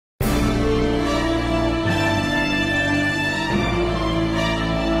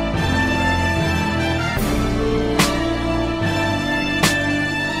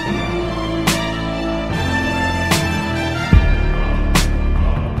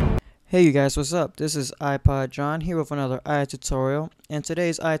Hey you guys, what's up? This is iPod J0n here with another AI tutorial, and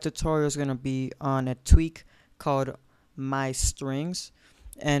today's AI tutorial is going to be on a tweak called MyStrings,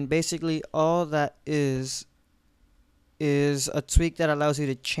 and basically all that is a tweak that allows you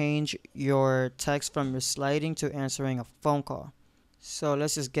to change your text from your sliding to answering a phone call. So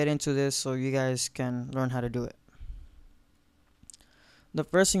let's just get into this so you guys can learn how to do it. The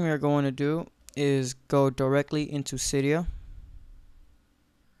first thing we are going to do is go directly into Cydia.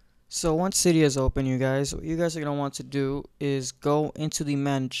 So once Cydia is open, you guys, what you guys are going to want to do is go into the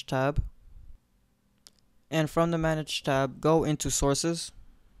Manage tab. And from the Manage tab, go into Sources.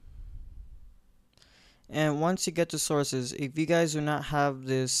 And once you get to Sources, if you guys do not have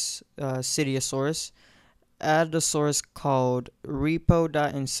this Cydia source, add the source called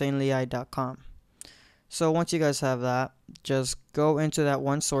repo.insanelyai.com. So once you guys have that, just go into that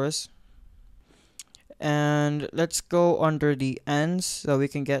one source. And let's go under the ends so we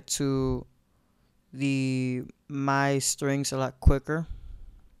can get to the MyStrings a lot quicker.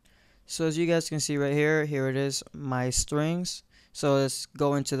 So as you guys can see right here, here it is, MyStrings. So let's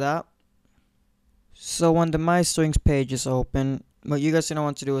go into that. So when the MyStrings page is open, what you guys are going to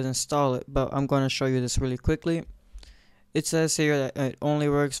want to do is install it, but I'm going to show you this really quickly. It says here that it only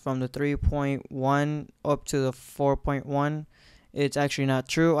works from the 3.1 up to the 4.1. It's actually not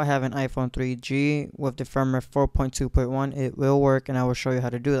true. I have an iPhone 3G with the firmware 4.2.1. It will work, and I will show you how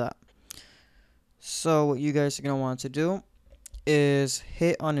to do that. So what you guys are going to want to do is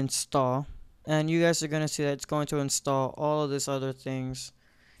hit uninstall, and you guys are going to see that it's going to install all of these other things.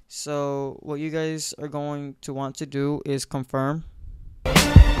 So what you guys are going to want to do is confirm.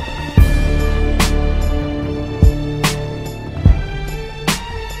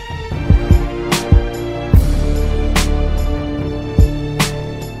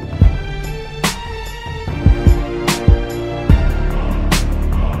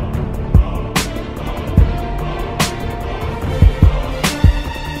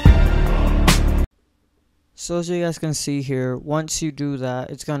 So as you guys can see here, once you do that,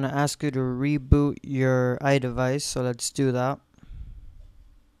 it's going to ask you to reboot your iDevice. So let's do that.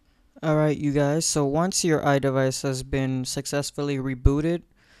 Alright you guys, so once your iDevice has been successfully rebooted,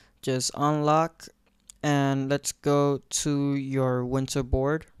 just unlock and let's go to your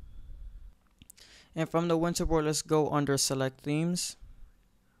WinterBoard. And from the WinterBoard, let's go under Select Themes.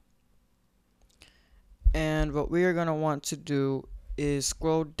 And what we are going to want to do is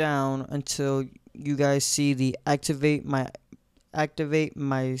scroll down until you guys see the activate my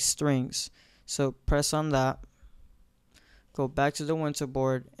strings. So press on that, go back to the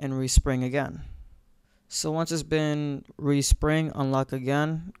WinterBoard and respring again. So once it's been respring, unlock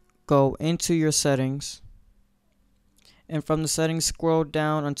again, go into your settings, and from the settings scroll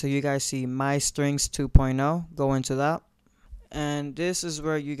down until you guys see MyStrings 2.0. Go into that. And this is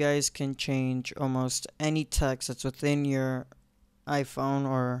where you guys can change almost any text that's within your iPhone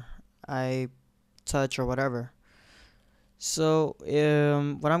or iTouch or whatever. So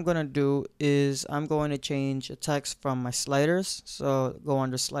what I'm going to do is I'm going to change a text from my sliders. So go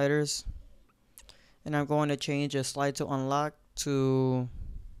under sliders. And I'm going to change a slide to unlock to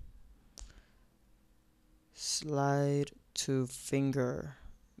slide to finger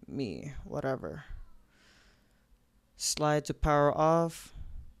me, whatever. Slide to power off.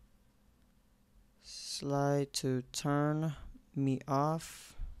 Slide to turn me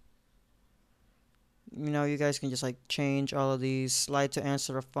off. You know, you guys can just like change all of these. Slide to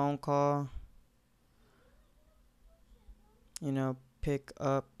answer a phone call. You know, pick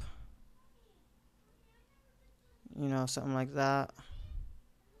up. You know, something like that.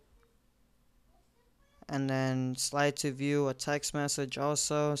 And then slide to view a text message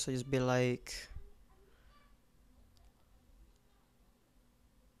also. So just be like,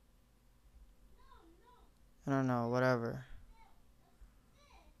 I don't know, whatever.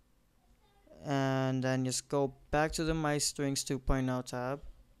 And then just go back to the MyStrings 2.0 tab.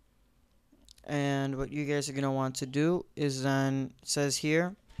 And what you guys are going to want to do is then, it says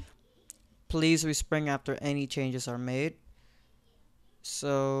here, please respring after any changes are made.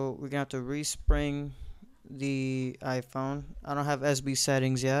 So we're going to have to respring the iPhone. I don't have SB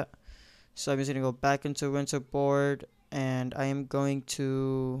settings yet. So I'm just going to go back into WinterBoard, and I am going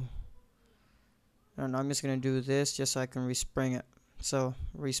to, I don't know, I'm just going to do this just so I can respring it. So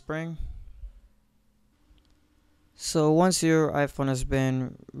respring. So once your iPhone has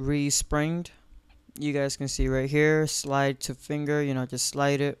been respringed, you guys can see right here, slide to finger, you know, just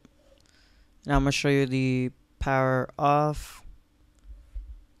slide it. Now I'm going to show you the power off.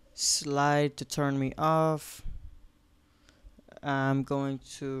 Slide to turn me off. I'm going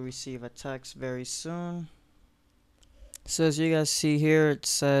to receive a text very soon. So as you guys see here, it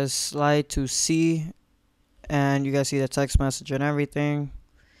says slide to C, and you guys see the text message and everything.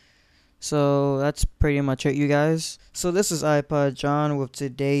 So that's pretty much it, you guys. So this is iPod John with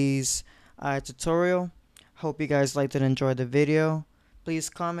today's tutorial. Hope you guys liked and enjoyed the video. Please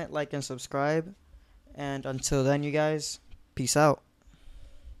comment, like, and subscribe. And until then, you guys, peace out.